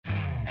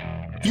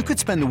You could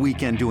spend the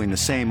weekend doing the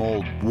same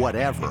old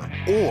whatever,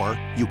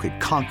 or you could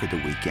conquer the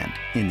weekend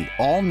in the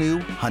all-new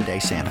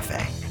Hyundai Santa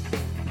Fe.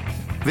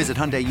 Visit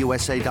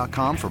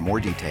HyundaiUSA.com for more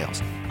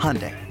details.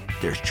 Hyundai,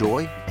 there's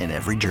joy in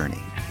every journey.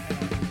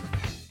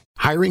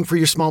 Hiring for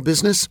your small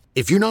business?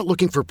 If you're not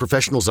looking for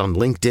professionals on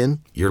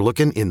LinkedIn, you're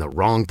looking in the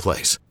wrong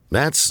place.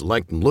 That's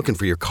like looking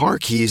for your car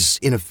keys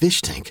in a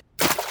fish tank.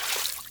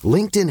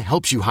 LinkedIn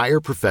helps you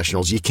hire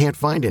professionals you can't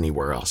find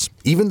anywhere else,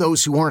 even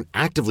those who aren't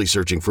actively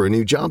searching for a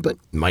new job but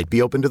might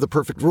be open to the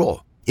perfect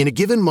role. In a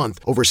given month,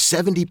 over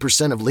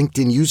 70% of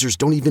LinkedIn users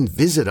don't even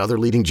visit other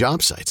leading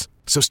job sites.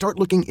 So start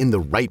looking in the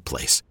right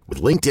place.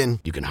 With LinkedIn,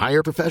 you can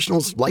hire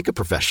professionals like a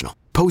professional.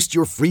 Post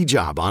your free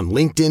job on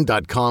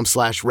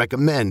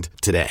linkedin.com/recommend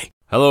today.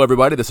 Hello,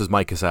 everybody. This is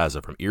Mike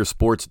Casazza from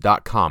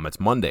earsports.com. It's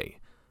Monday,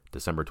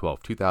 December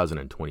 12th,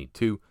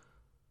 2022.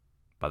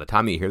 By the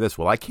time you hear this,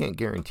 well, I can't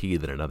guarantee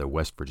that another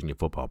West Virginia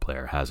football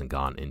player hasn't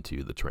gone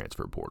into the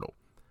transfer portal.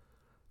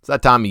 It's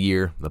that time of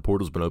year. The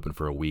portal's been open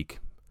for a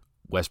week.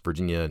 West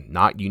Virginia,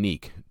 not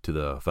unique to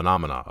the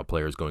phenomena of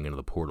players going into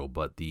the portal,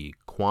 but the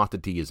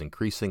quantity is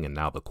increasing, and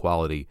now the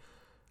quality,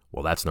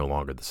 well, that's no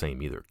longer the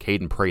same either.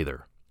 Caden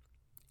Prather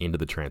into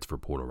the transfer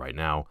portal right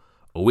now.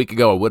 A week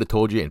ago, I would have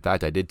told you, in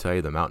fact, I did tell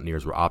you the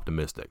Mountaineers were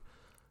optimistic.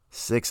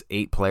 6,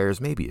 8 players,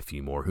 maybe a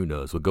few more, who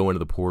knows, would go into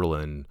the portal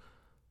and,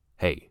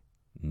 hey,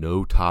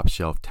 no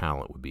top-shelf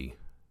talent would be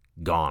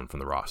gone from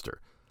the roster.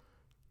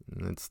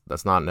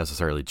 That's not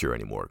necessarily true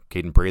anymore.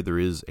 Caden Prather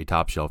is a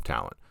top-shelf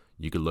talent.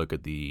 You could look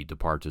at the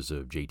departures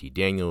of JT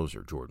Daniels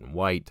or Jordan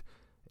White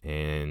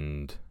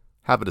and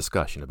have a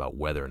discussion about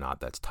whether or not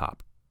that's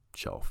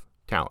top-shelf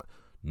talent.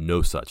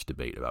 No such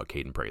debate about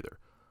Caden Prather.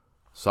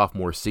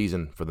 Sophomore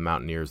season for the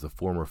Mountaineers, the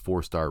former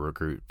 4-star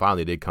recruit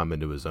finally did come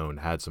into his own,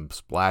 had some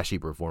splashy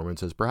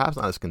performances, perhaps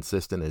not as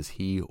consistent as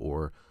he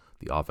or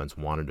the offense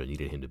wanted or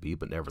needed him to be,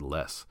 but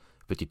nevertheless,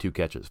 52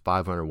 catches,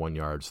 501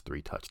 yards,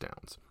 3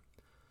 touchdowns.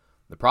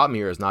 The problem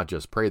here is not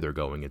just Prather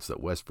going, it's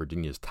that West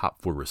Virginia's top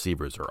 4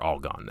 receivers are all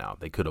gone now.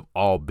 They could have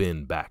all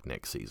been back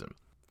next season.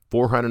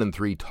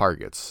 403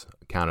 targets,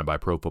 counted by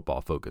Pro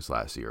Football Focus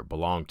last year,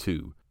 belong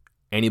to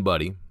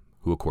anybody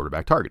who a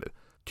quarterback targeted.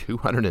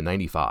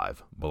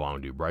 295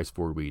 belong to Bryce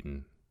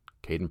Ford-Wheaton,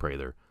 Caden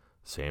Prather,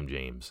 Sam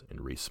James,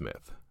 and Reese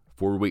Smith.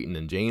 Ford-Wheaton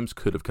and James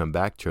could have come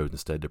back, chose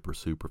instead to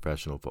pursue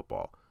professional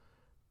football.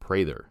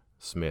 Prather,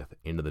 Smith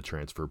into the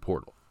transfer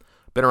portal.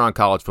 Been around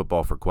college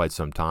football for quite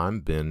some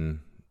time,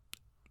 been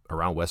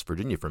around West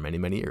Virginia for many,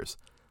 many years.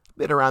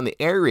 Been around the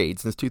air raid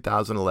since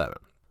 2011.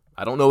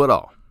 I don't know it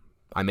all.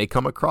 I may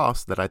come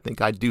across that I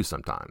think I do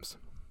sometimes.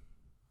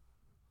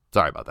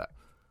 Sorry about that.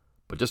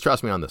 But just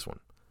trust me on this one.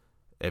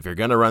 If you're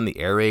going to run the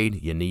air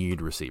raid, you need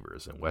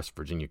receivers. And West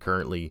Virginia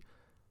currently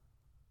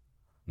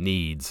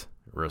needs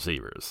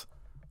receivers.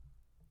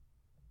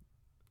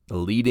 The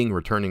leading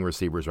returning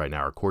receivers right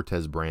now are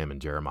Cortez Bram and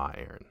Jeremiah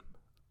Aaron.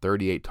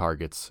 38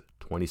 targets,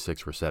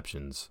 26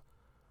 receptions,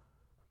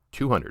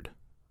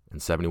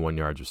 271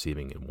 yards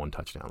receiving, and 1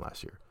 touchdown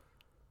last year.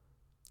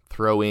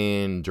 Throw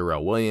in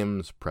Jarrell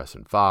Williams,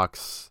 Preston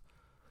Fox,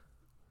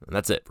 and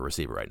that's it for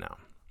receiver right now.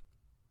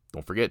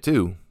 Don't forget,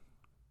 too,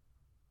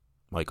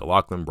 Michael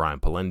Lachlan,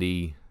 Brian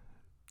Palendi,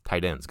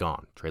 tight end's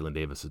gone. Traylon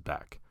Davis is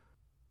back.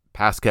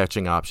 Pass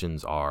catching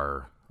options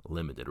are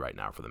limited right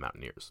now for the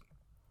Mountaineers.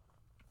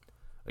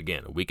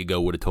 Again, a week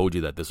ago would have told you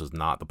that this was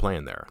not the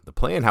plan there. The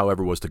plan,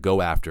 however, was to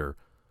go after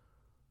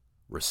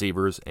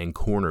receivers and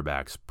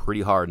cornerbacks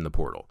pretty hard in the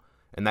portal.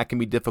 And that can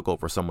be difficult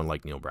for someone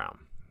like Neal Brown,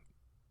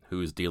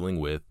 who is dealing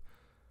with,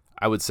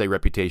 I would say,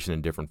 reputation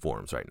in different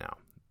forms right now.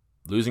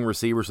 Losing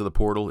receivers to the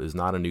portal is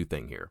not a new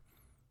thing here.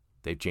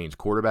 They've changed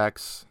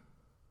quarterbacks,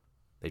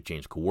 they've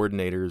changed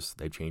coordinators,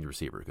 they've changed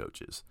receiver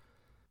coaches.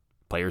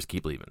 Players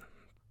keep leaving.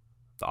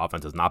 The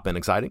offense has not been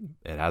exciting.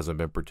 It hasn't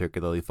been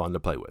particularly fun to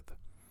play with.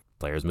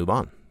 Players move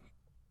on.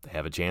 They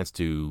have a chance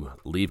to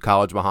leave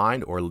college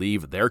behind or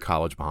leave their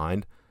college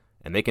behind,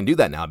 and they can do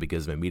that now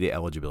because of immediate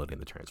eligibility in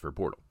the transfer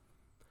portal.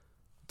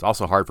 It's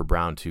also hard for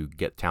Brown to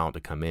get talent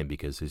to come in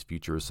because his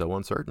future is so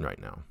uncertain right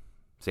now.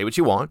 Say what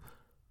you want,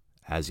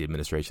 as the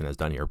administration has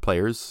done here.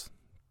 Players,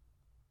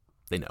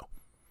 they know.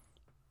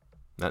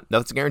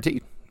 Nothing's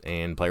guaranteed,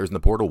 and players in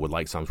the portal would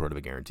like some sort of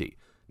a guarantee.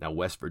 Now,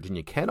 West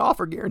Virginia can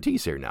offer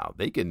guarantees here now.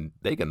 They can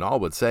all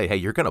but say, hey,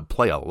 you're going to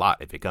play a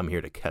lot if you come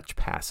here to catch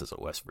passes at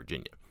West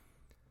Virginia.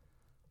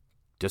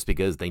 Just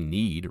because they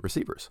need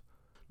receivers.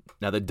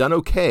 Now, they've done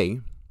okay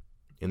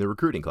in the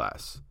recruiting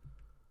class.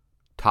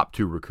 Top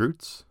 2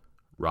 recruits,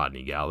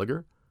 Rodney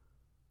Gallagher,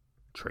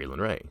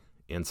 Traylon Ray.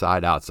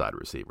 Inside, outside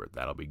receiver.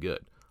 That'll be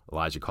good.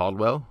 Elijah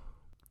Caldwell,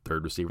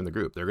 3rd receiver in the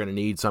group. They're going to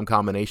need some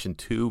combination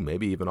 2,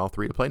 maybe even all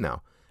 3 to play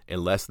now,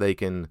 unless they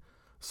can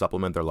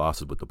supplement their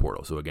losses with the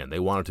portal. So again, they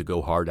wanted to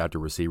go hard after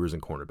receivers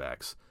and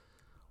cornerbacks.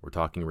 We're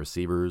talking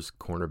receivers,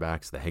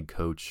 cornerbacks, the head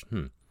coach.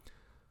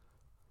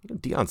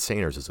 Deion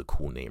Sanders is a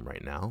cool name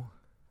right now.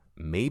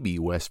 Maybe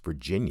West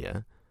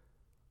Virginia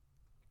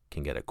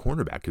can get a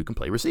cornerback who can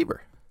play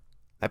receiver.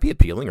 That'd be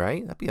appealing,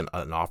 right? That'd be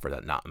an offer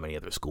that not many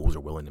other schools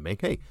are willing to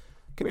make. Hey,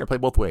 come here and play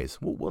both ways.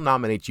 We'll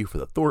nominate you for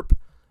the Thorpe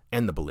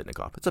and the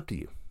Biletnikoff. It's up to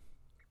you.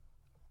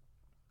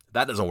 If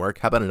that doesn't work,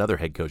 how about another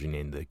head coaching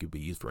name that could be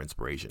used for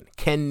inspiration?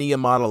 Ken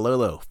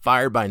Niumatalolo,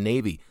 fired by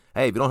Navy.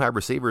 Hey, if you don't have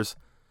receivers,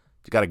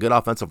 you got a good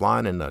offensive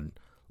line and a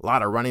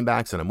lot of running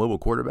backs and a mobile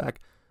quarterback,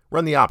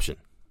 run the option.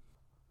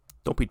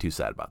 Don't be too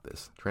sad about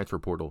this. Transfer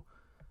portal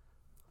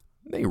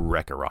may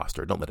wreck a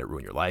roster. Don't let it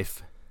ruin your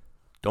life.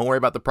 Don't worry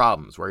about the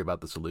problems. Worry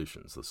about the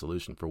solutions. The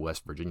solution for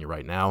West Virginia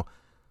right now,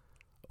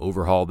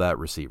 overhaul that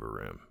receiver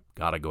room.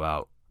 Got to go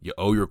out. You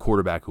owe your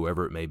quarterback,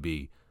 whoever it may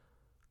be,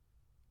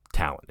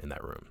 talent in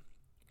that room.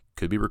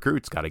 Could be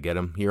recruits. Got to get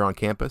them here on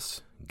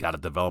campus. Got to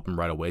develop them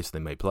right away so they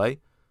may play.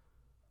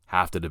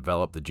 Have to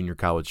develop the junior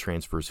college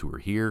transfers who are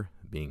here,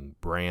 being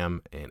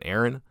Bram and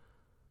Aaron,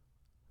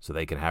 so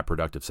they can have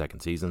productive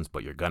second seasons.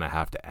 But you're going to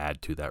have to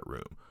add to that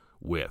room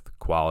with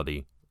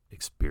quality,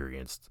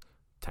 experienced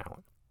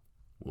talent.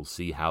 We'll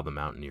see how the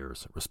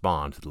Mountaineers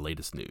respond to the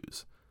latest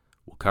news.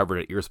 We'll cover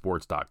it at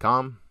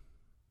earsports.com.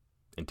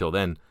 Until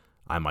then,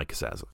 I'm Mike Casazza.